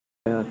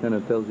Yeah, it kind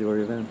of tells you where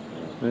you've been.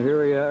 Now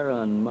here we are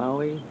on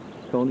Maui.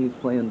 Tony's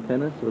playing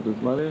tennis with his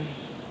mother.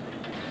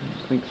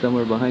 I think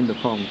somewhere behind the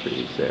palm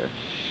trees there.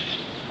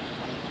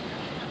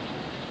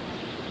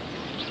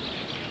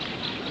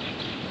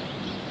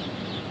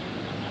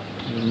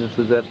 And this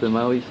is at the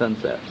Maui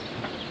sunset.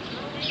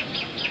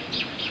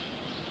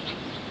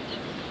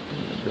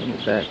 Bring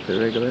it back to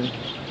regular. West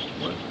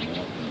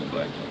Mountain in the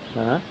background.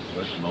 Huh?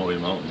 West Maui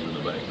Mountains in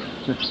the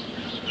background.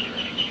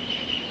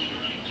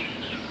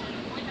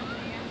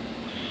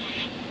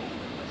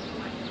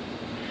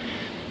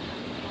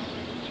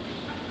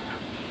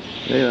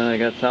 Hey, when I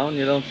got sound,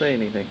 you don't say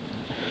anything.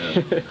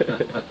 Yeah.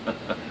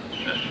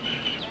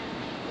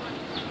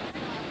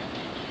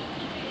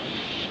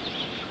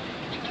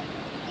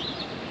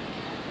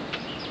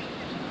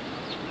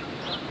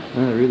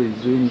 It really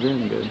zooms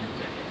in good.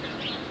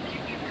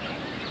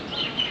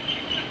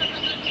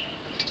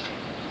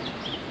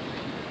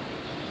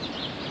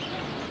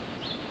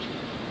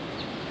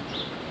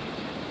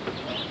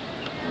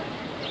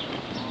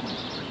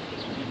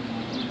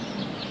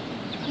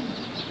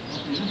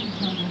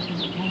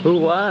 Who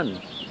won?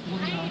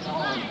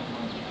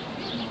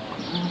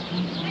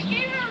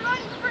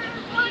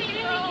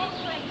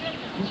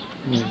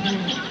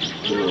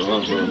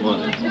 Run for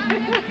money.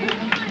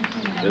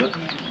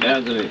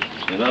 Anthony,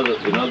 in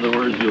other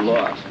words, you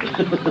lost.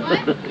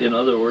 In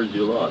other words,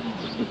 you lost.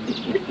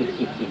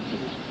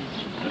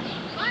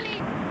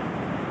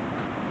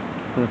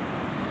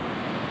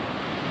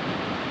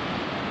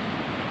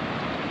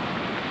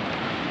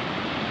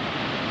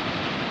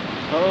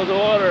 Follow the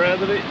water,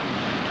 Anthony.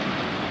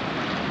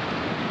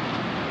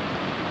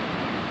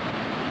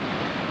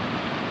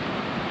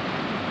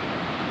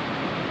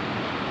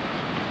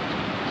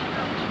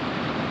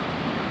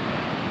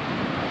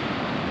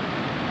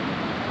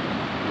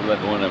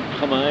 Like one of them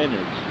Come-Einers. You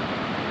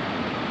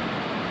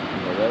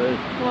know what that is?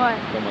 What?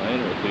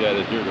 Come-Einer. It's the guy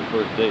that's here the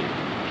first date.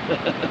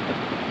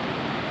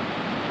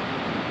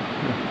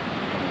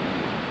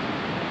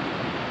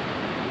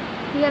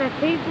 You got a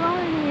tape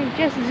rolling and you're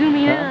just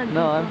zooming in on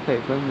No, I'm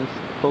taping. I'm just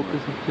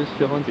focusing, just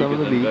showing some of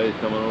the beach. Guys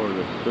coming over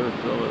to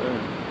surf over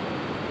there.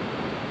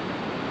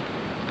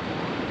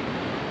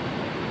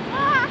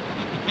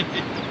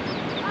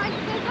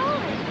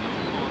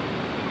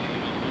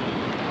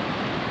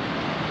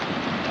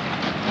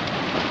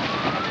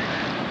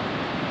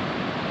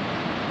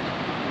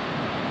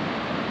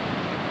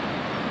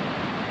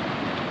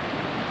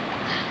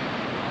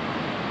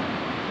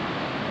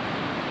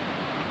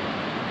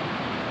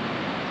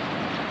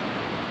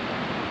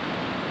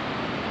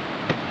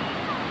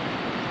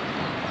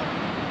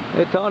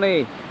 Hey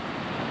Tony,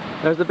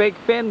 there's a big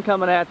fin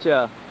coming at you.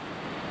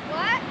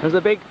 What? There's a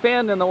big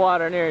fin in the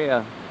water near you.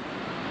 Oh,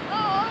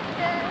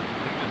 okay.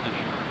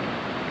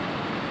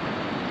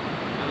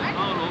 I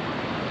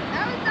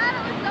always thought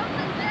it was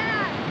something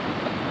bad.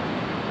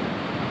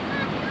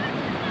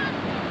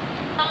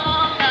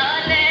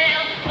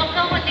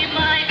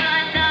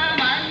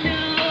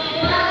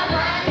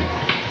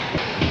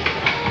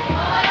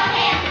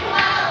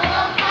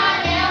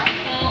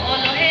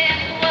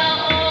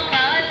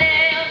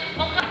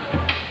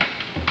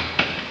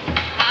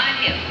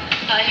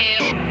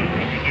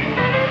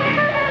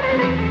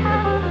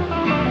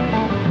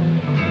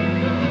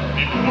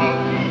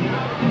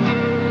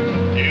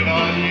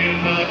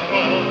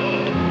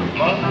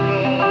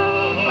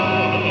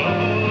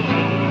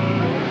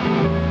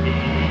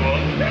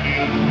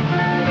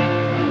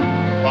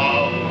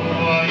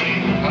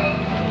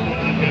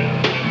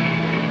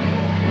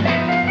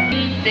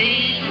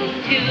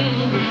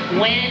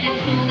 When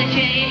it's cool and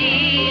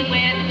shady,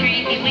 where the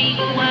drinky weak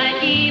white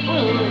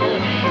people,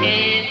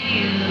 if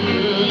you...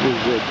 This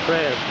is a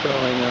crab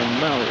crawling on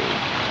Maui,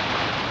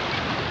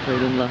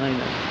 right in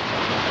Lahaina.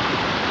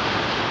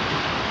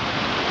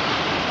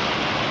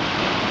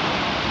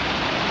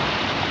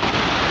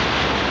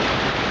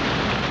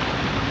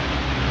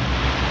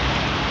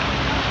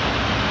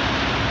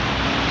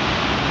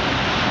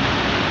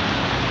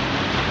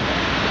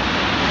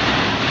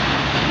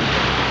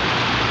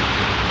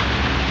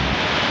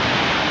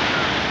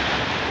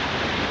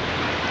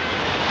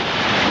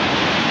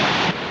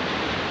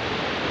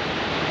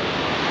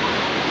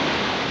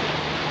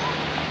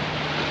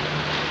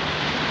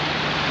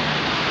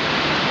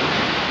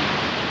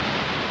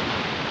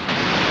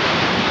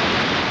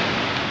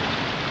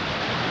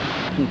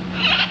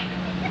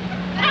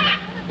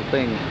 The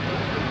thing.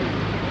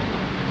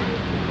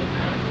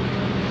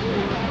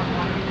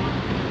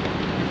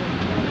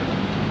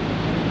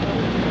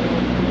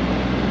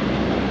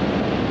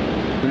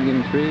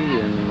 Vegan tree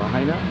in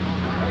Lahaina.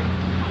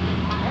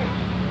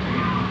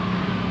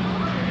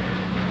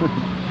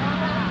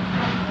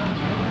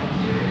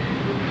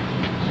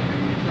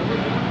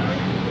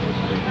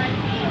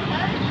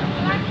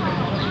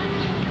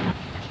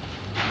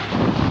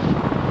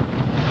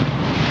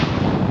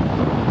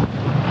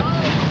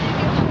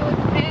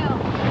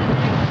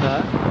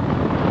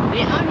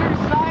 The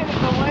underside of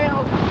the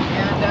whale,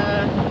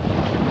 and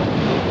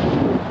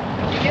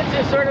you get to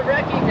sort of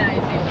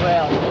recognize these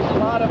whales. There's a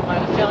lot of them. I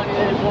was telling you,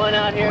 there's one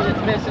out here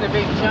that's missing a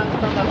big chunk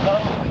from the boat.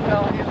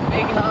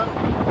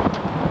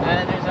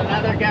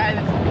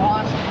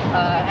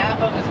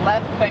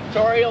 left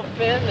pectoral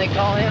fin. They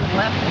call him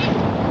Lefty.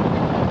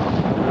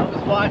 I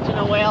was watching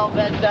a whale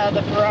that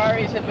the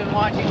Ferraris have been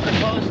watching for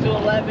close to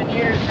 11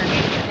 years. Her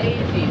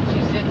name's Daisy, and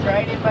she sits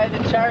right in by the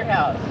chart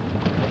house.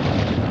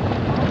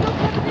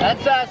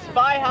 That's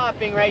spy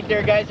hopping right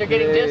there, guys. They're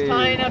getting just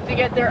high enough to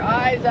get their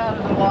eyes out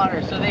of the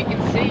water so they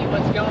can see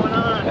what's going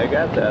on. I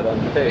got that on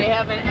tape. They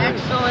have an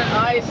excellent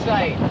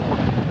eyesight.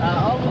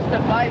 Almost a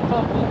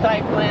bifocal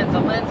type lens. A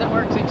lens that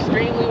works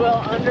extremely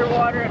well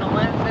underwater and a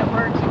lens that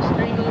works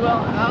extremely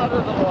well out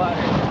of the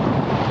water.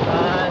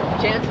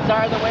 Chances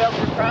are the whales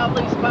are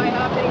probably spy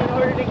hopping in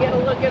order to get a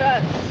look at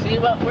us, see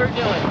what we're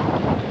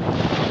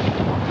doing.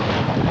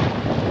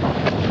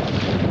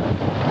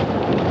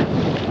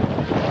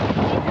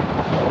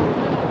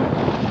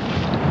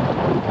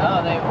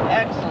 Oh, they have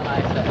excellent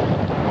eyesight.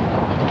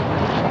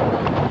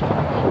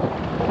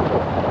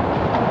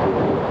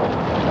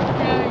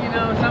 Yeah, you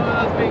know, some of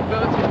those big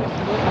boats are just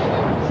moving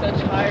at such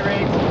high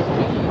rates of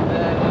speed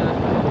that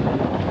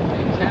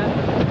things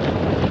happen.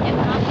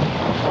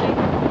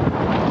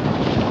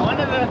 One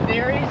of the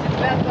theories is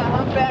that the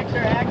humpbacks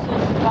are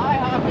actually spy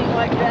hopping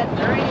like that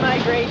during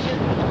migration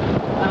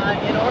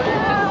in order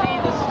to see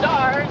the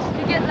stars.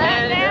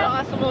 And it's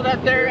possible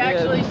that they're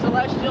actually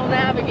celestial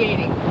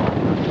navigating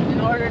in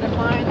order to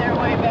find their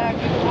way back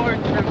and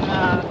forth from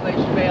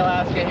Glacier Bay,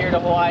 Alaska, here to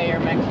Hawaii or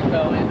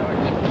Mexico and or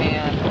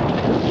Japan.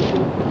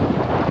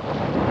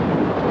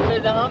 They're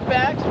the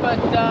humpbacks, but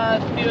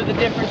a few of the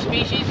different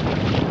species.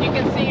 You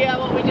can see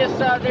what we just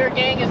saw there,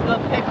 gang, is the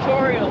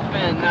pectoral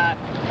fin.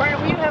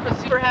 Partner, we have a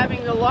super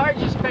having the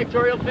largest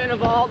pectoral fin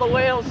of all the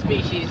whale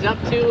species,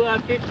 up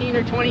to 15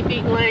 or 20 feet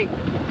in length.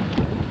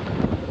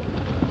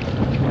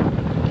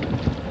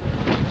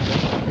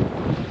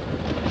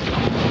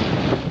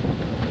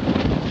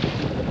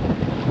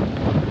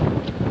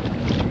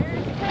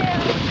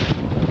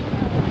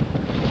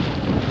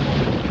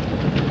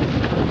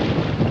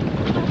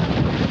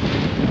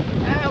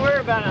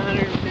 About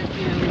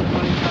 150,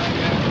 125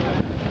 yards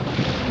away.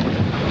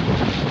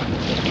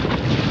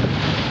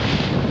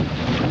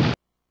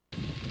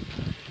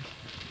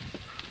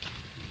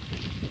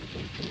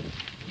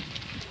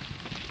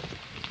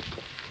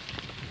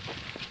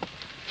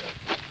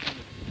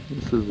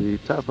 This is the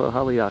top of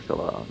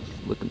Haleakala,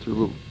 looking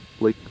through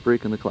the lake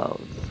break in the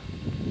clouds.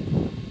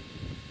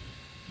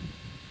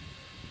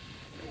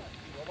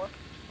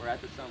 We're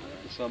at the summit.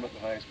 The summit, the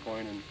highest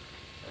point in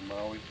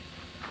Maui.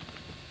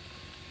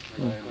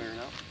 Ryan's clearing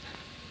up.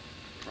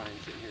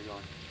 Ryan's sitting here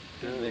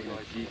going, Making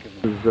a geek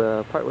of This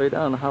is partway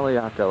down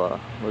Haleakala,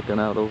 looking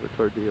out over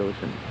toward the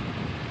ocean.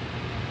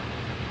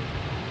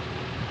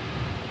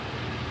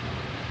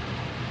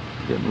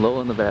 Getting low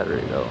on the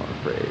battery though, I'm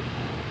afraid.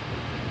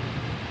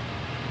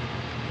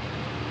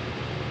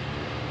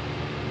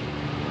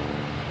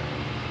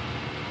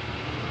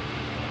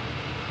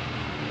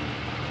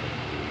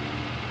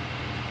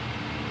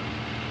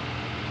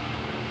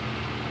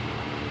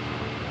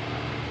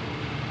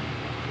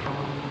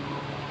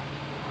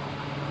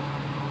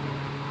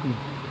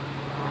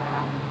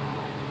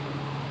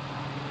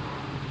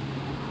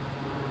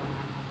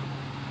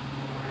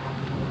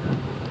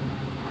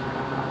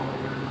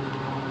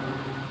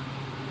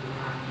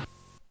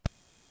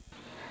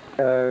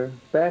 Are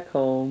back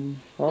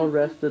home, all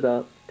rested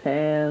up,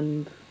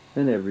 tanned,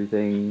 and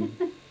everything.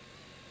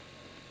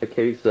 A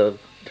case of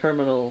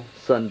terminal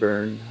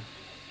sunburn.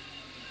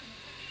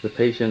 The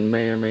patient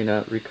may or may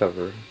not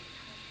recover.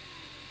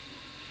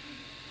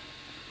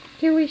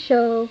 Here we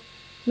show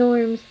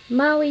Norm's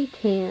Maui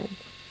tan.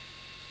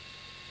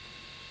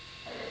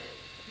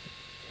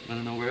 I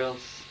don't know where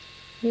else.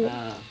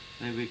 Yeah.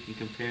 Maybe we can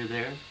compare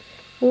there.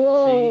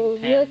 Whoa,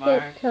 See, tan look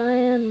mark, at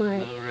tan mark.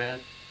 little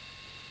red.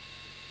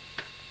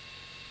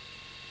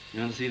 You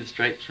want to see the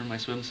stripes from my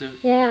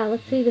swimsuit? Yeah,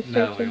 let's see the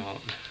No, stripes. we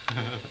won't.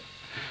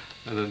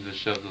 And then just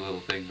shove the little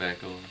thing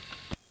back over.